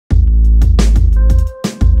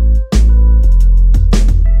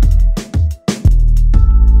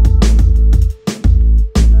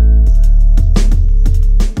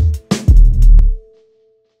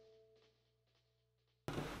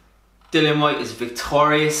Dillian Whyte is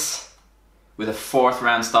victorious with a 4th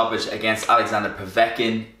round stoppage against Alexander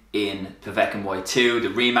Povetkin in Povetkin Whyte 2, the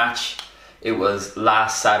rematch. It was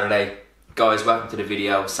last Saturday. Guys, welcome to the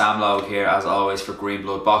video. Sam Logue here as always for Green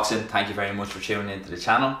Blood Boxing. Thank you very much for tuning into the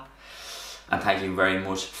channel, and thank you very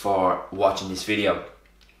much for watching this video.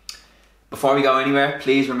 Before we go anywhere,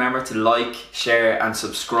 please remember to like, share and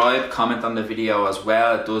subscribe. Comment on the video as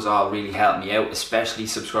well. It does all really help me out, especially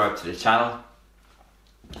subscribe to the channel.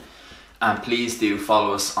 And please do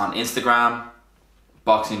follow us on Instagram,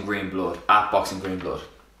 Boxing Green Blood, at Boxing Green Blood.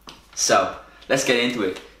 So, let's get into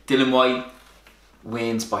it. Dillian Whyte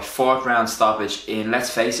wins by 4th round stoppage in,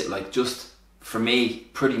 let's face it, like, just for me,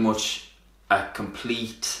 pretty much a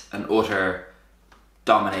complete and utter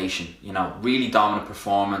domination. You know, really dominant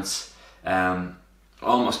performance.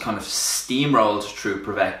 Almost kind of steamrolled through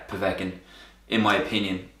Povetkin, in my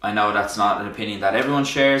opinion. I know that's not an opinion that everyone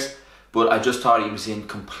shares, but I just thought he was in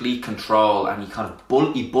complete control, and he kind of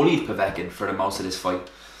bullied Povetkin for the most of this fight.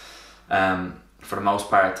 For the most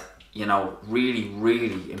part, you know, really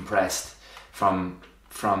impressed from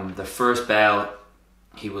the first bell.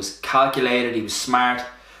 He was calculated, he was smart,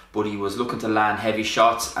 but he was looking to land heavy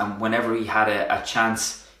shots, and whenever he had a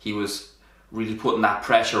chance, he was really putting that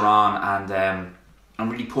pressure on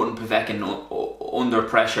and really putting Povetkin under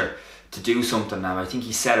pressure to do something. Now I think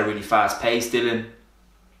he set a really fast pace, Dillian.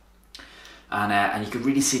 And you could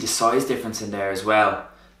really see the size difference in there as well.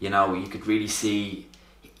 You know, you could really see,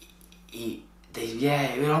 it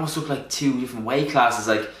almost looked like 2 different weight classes.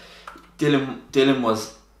 Like Dillian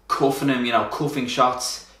was cuffing him, you know, cuffing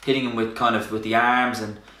shots, hitting him with the arms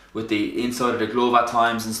and with the inside of the glove at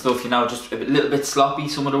times and stuff. You know, just a little bit sloppy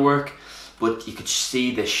some of the work, but you could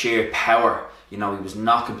see the sheer power. You know, he was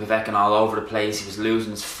knocking Povetkin all over the place. He was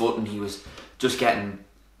losing his footing. He was just getting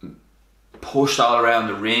pushed all around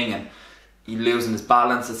the ring and he losing his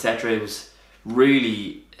balance, etc. It was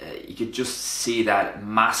really, you could just see that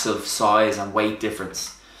massive size and weight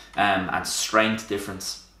difference and strength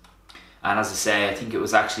difference. And as I say, I think it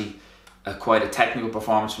was actually quite a technical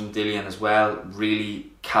performance from Dillian as well.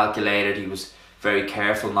 Really calculated. He was very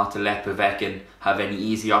careful not to let Povetkin have any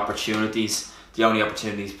easy opportunities. The only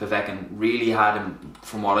opportunities Povetkin really had, him,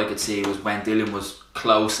 from what I could see, was when Dillian was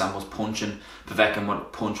close and was punching. Povetkin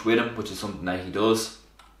would punch with him, which is something that he does.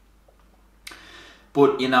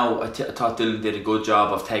 But, you know, I thought Dillian did a good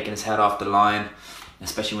job of taking his head off the line,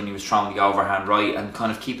 especially when he was throwing the overhand right, and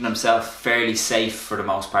kind of keeping himself fairly safe for the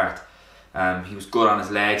most part. He was good on his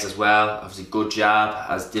legs as well. Obviously good jab,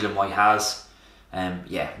 as Dillian Whyte has.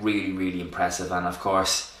 Yeah, really impressive. And of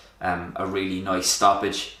course, a really nice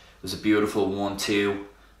stoppage. It was a beautiful 1-2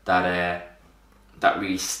 that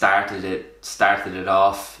really started it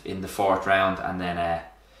off in the 4th round, and then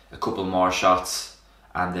a couple more shots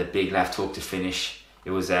and the big left hook to finish. It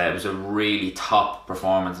was a really top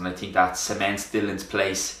performance, and I think that cements Dillian's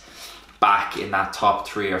place back in that top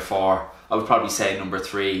 3 or 4. I would probably say number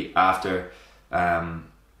 3 after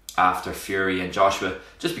Fury and Joshua,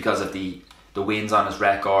 just because of the wins on his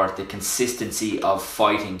record, the consistency of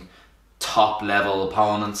fighting top level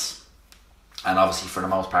opponents, and obviously for the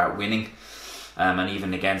most part winning. And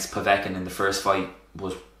even against Povetkin in the first fight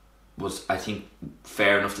was I think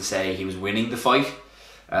fair enough to say he was winning the fight.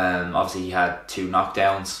 Obviously he had 2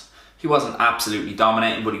 knockdowns. He wasn't absolutely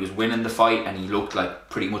dominating, but he was winning the fight, and he looked like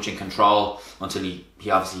pretty much in control until he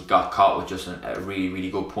obviously got caught with just a really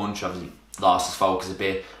good punch. Obviously lost his focus a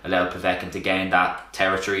bit, allowed Povetkin to gain that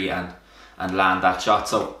territory and land that shot.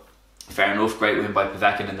 So fair enough, great win by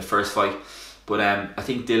Povetkin in the first fight. But I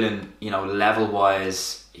think Dillian, you know, level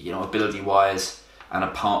wise, you know, ability wise and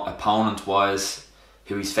opponent wise,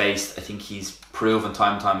 who he's faced, I think he's proven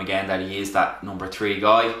time and time again that he is that number 3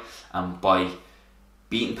 guy. And by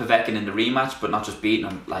beating Povetkin in the rematch, but not just beating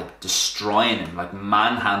him, like destroying him, like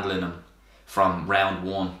manhandling him from round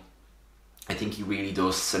 1, I think he really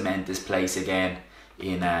does cement this place again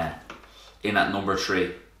in at number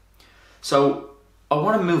 3. So I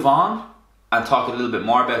want to move on and talk a little bit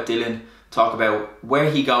more about Dillian, talk about where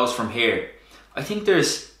he goes from here. I think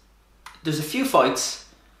there's a few fights.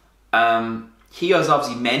 He has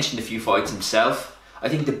obviously mentioned a few fights himself. I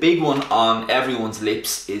think the big one on everyone's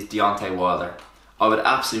lips is Deontay Wilder. I would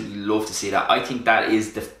absolutely love to see that. I think that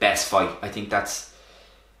is the best fight. I think that's,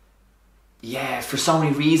 yeah, for so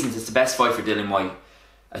many reasons, it's the best fight for Dillian Whyte.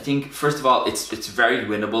 I think, first of all, it's very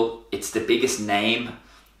winnable. It's the biggest name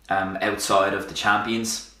outside of the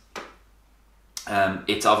champions.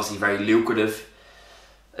 It's obviously very lucrative.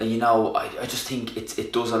 You know, I just think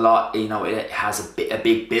it does a lot. You know, it has a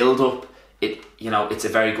big build up. It's a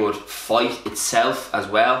very good fight itself as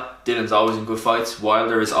well. Dillian's always in good fights.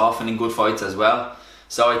 Wilder is often in good fights as well.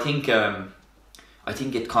 So I think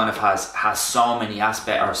it kind of has so many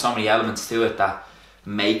aspects or so many elements to it that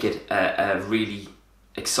make it a really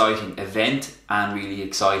exciting event and really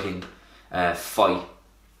exciting fight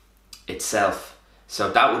itself.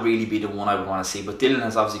 So that would really be the one I would want to see. But Dylan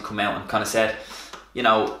has obviously come out and kind of said, you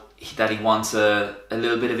know, that he wants a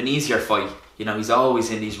little bit of an easier fight. You know, he's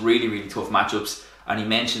always in these really, really tough matchups, and he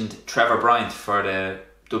mentioned Trevor Bryant for the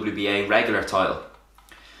WBA regular title.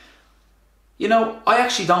 You know, I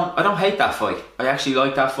don't hate that fight. I actually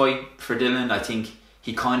like that fight for Dylan. I think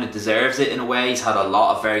he kind of deserves it in a way. He's had a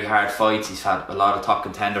lot of very hard fights. He's had a lot of top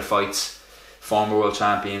contender fights, former world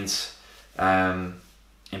champions, in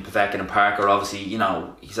Povetkin and Parker. Obviously, you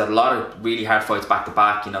know, he's had a lot of really hard fights back to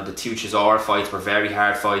back. You know, the 2 Chisora fights were very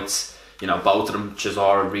hard fights. You know, both of them,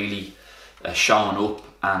 Chisora really showing up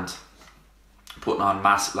and putting on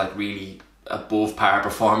really above par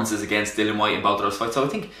performances against Dillian Whyte in both of those fights. So I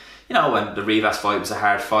think, you know, when the Rivas fight was a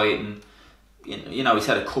hard fight, and you know, he's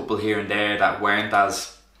had a couple here and there that weren't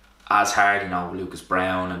as hard. You know, Lucas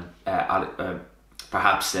Brown and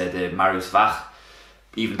perhaps the Marius Vach.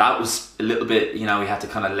 Even that was a little bit, you know, he had to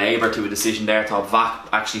kind of labour to a decision there. I thought Vach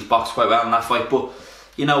actually boxed quite well in that fight. But,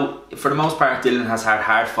 you know, for the most part, Dylan has had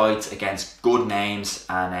hard fights against good names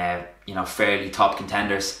and, you know, fairly top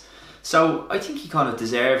contenders. So I think he kind of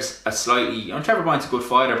deserves a slightly... You know, Trevor Bryant's a good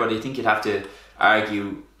fighter, but I think you'd have to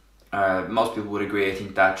argue, most people would agree, I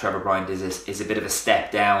think that Trevor Bryant is a bit of a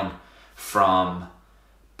step down from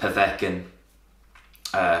Povetkin,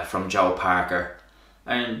 from Joe Parker.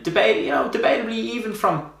 And debatably even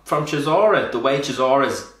from Chisora, the way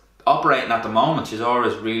Chisora's operating at the moment,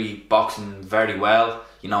 Chisora's really boxing very well.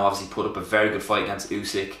 You know, obviously put up a very good fight against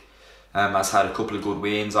Usyk. Has had a couple of good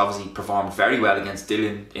wins. Obviously performed very well against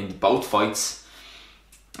Dylan in both fights.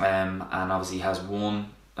 And obviously has won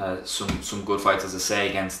some good fights, as I say,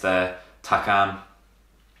 against Takam,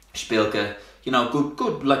 Szpilka. You know,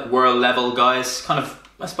 good like world level guys. Kind of,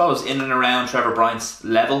 I suppose, in and around Trevor Bryant's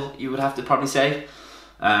level, you would have to probably say.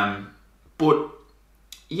 But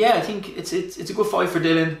yeah, I think it's a good fight for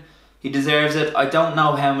Dylan. He deserves it. I don't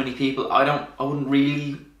know how many people. I wouldn't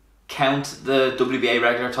really count the WBA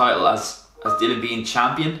regular title as Dylan being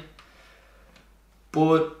champion.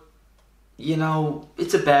 But you know,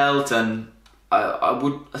 it's a belt, and I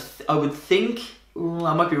would think,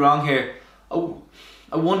 I might be wrong here.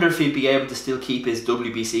 I wonder if he'd be able to still keep his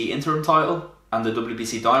WBC interim title and the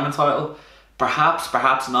WBC Diamond title.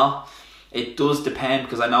 Perhaps not. It does depend,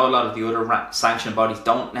 because I know a lot of the other sanctioning bodies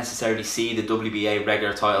don't necessarily see the WBA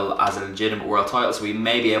regular title as a legitimate world title, so we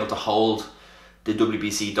may be able to hold the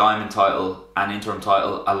WBC Diamond title and interim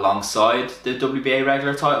title alongside the WBA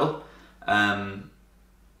regular title,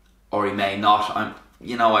 or he may not. I'm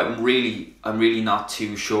really not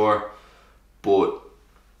too sure, but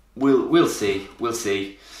we'll see.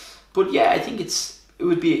 But yeah, I think it's a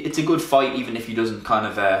good fight, even if he doesn't kind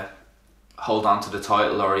of hold on to the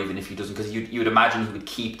title, or even if he doesn't, because you'd imagine he would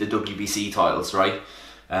keep the WBC titles, right?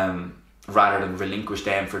 Rather than relinquish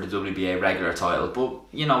them for the WBA regular title. But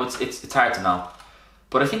you know, it's hard to know.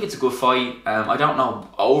 But I think it's a good fight. I don't know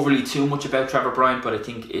overly too much about Trevor Bryant, but I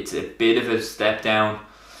think it's a bit of a step down,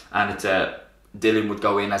 and Dylan would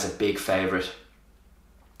go in as a big favourite.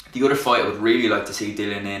 The other fight I would really like to see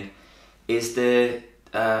Dylan in is the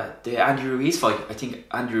Andy Ruiz fight. I think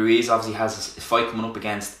Andy Ruiz obviously has a fight coming up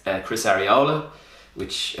against Chris Arreola,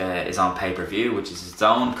 which is on pay-per-view, which is its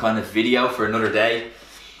own kind of video for another day.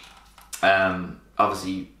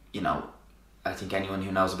 Obviously, you know, I think anyone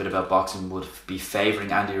who knows a bit about boxing would be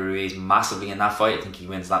favouring Andy Ruiz massively in that fight. I think he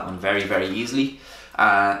wins that one very, very easily.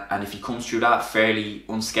 And if he comes through that fairly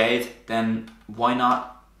unscathed, then why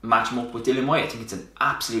not match him up with Dillian Whyte? I think it's an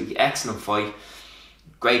absolutely excellent fight.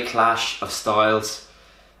 Great clash of styles.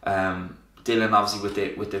 Dylan obviously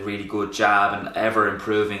with the really good jab and ever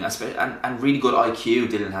improving, and really good IQ.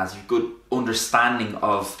 Dylan has good understanding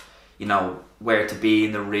of, you know, where to be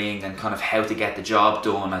in the ring and kind of how to get the job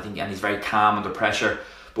done. I think, and he's very calm under pressure.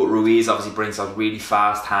 But Ruiz obviously brings out really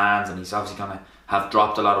fast hands, and he's obviously going to have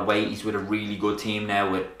dropped a lot of weight. He's with a really good team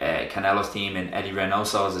now, with Canelo's team and Eddie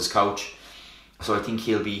Reynoso as his coach. So I think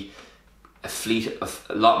he'll be a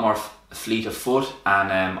lot more fleet of foot,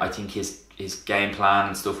 and I think his game plan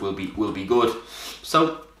and stuff will be good.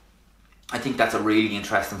 So I think that's a really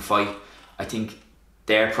interesting fight. I think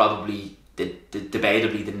they're probably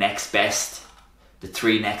debatably the next best, the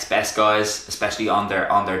three next best guys, especially on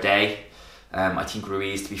their day. I think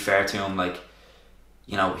Ruiz, to be fair to him, like,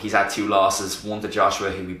 you know, he's had 2 losses, one to Joshua,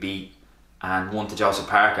 who he beat, and one to Joseph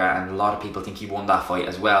Parker, and a lot of people think he won that fight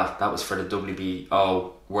as well. That was for the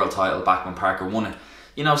WBO world title back when Parker won it.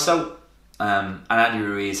 You know, so and Andy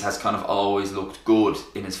Ruiz has kind of always looked good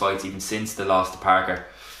in his fights, even since the loss to Parker.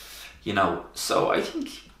 You know, so I think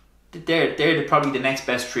they're probably the next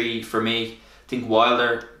best three for me. I think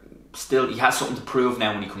Wilder still, he has something to prove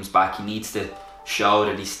now when he comes back. He needs to show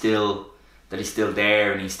that he's still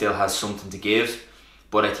there and he still has something to give.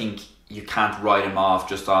 But I think you can't write him off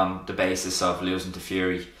just on the basis of losing to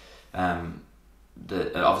Fury.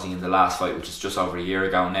 Obviously in the last fight, which is just over a year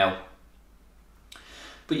ago now.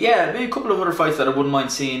 But yeah, maybe a couple of other fights that I wouldn't mind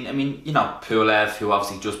seeing. I mean, you know, Pulev, who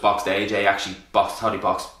obviously just boxed AJ, actually thought he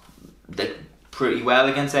boxed pretty well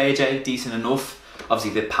against AJ, decent enough.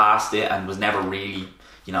 Obviously a bit past it and was never really,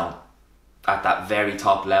 you know, at that very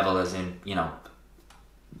top level, as in, you know,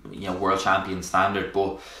 world champion standard,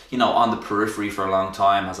 but, you know, on the periphery for a long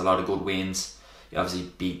time, has a lot of good wins. He obviously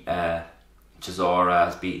beat Chisora,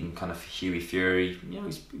 has beaten kind of Hughie Fury. You know,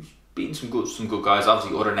 he's beaten some good guys.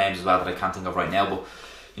 Obviously other names as well that I can't think of right now, but,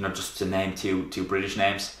 you know, just to name two British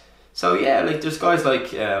names. So yeah, like there's guys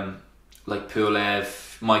like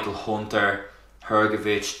Pulev, Michael Hunter,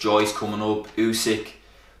 Hrgovic, Joyce coming up, Usyk.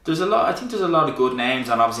 I think there's a lot of good names,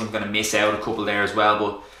 and obviously I'm going to miss out a couple there as well,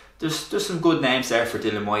 but there's some good names there for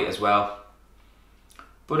Dillian Whyte as well.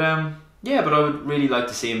 But yeah, but I would really like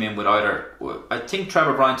to see him in with either. I think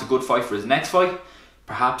Trevor Bryant's a good fight for his next fight,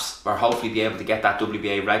 perhaps, or hopefully be able to get that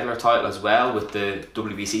WBA regular title as well with the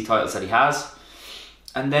WBC titles that he has,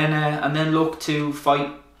 and then look to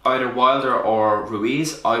fight either Wilder or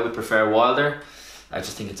Ruiz. I would prefer Wilder. I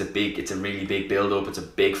just think it's a really big build up. It's a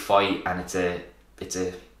big fight, and it's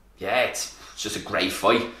just a great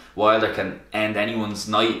fight. Wilder can end anyone's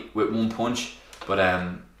night with one punch, but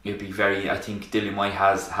it'd be I think Dillian Whyte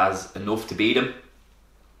has enough to beat him,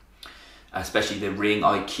 especially the ring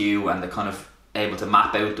IQ and the kind of able to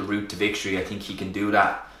map out the route to victory. I think he can do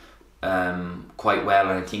that quite well,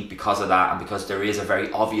 and I think because of that, and because there is a very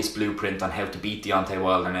obvious blueprint on how to beat Deontay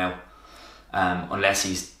Wilder now, unless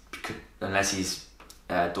he's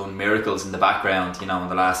done miracles in the background, you know, in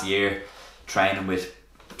the last year, training with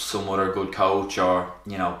some other good coach, or,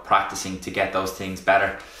 you know, practicing to get those things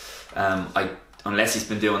better. Unless he's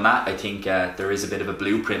been doing that, I think there is a bit of a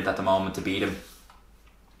blueprint at the moment to beat him,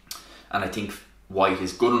 and I think Whyte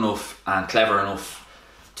is good enough and clever enough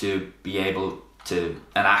to be able to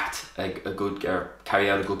enact a good, or carry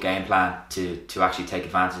out a good game plan to actually take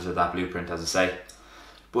advantage of that blueprint, as I say.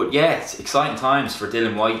 But yeah, it's exciting times for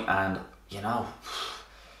Dillian Whyte, and, you know,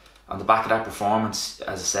 on the back of that performance,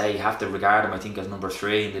 as I say, you have to regard him, I think, as number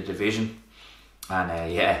 3 in the division.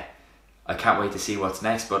 And yeah, I can't wait to see what's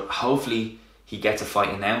next. But hopefully he gets a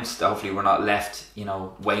fight announced. Hopefully we're not left, you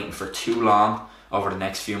know, waiting for too long over the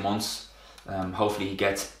next few months. Hopefully he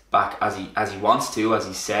gets back as he wants to. As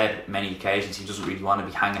he said many occasions, he doesn't really want to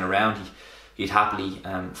be hanging around. He'd happily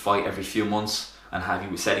fight every few months, and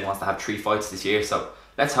he said he wants to have 3 fights this year. So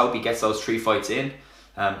let's hope he gets those 3 fights in.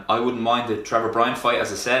 I wouldn't mind the Trevor Bryant fight,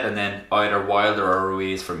 as I said, and then either Wilder or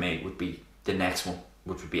Ruiz for me would be the next one,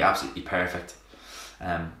 which would be absolutely perfect.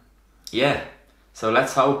 Yeah, so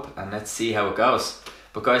let's hope and let's see how it goes.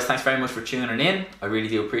 But guys, thanks very much for tuning in. I really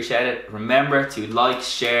do appreciate it. Remember to like,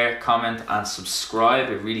 share, comment and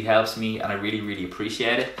subscribe. It really helps me, and I really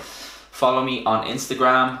appreciate it. Follow me on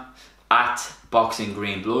Instagram at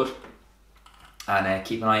BoxingGreenBlood, and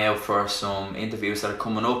keep an eye out for some interviews that are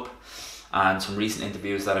coming up and some recent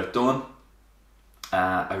interviews that I've done.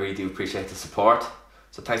 I really do appreciate the support.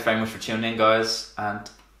 So thanks very much for tuning in, guys, and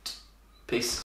peace.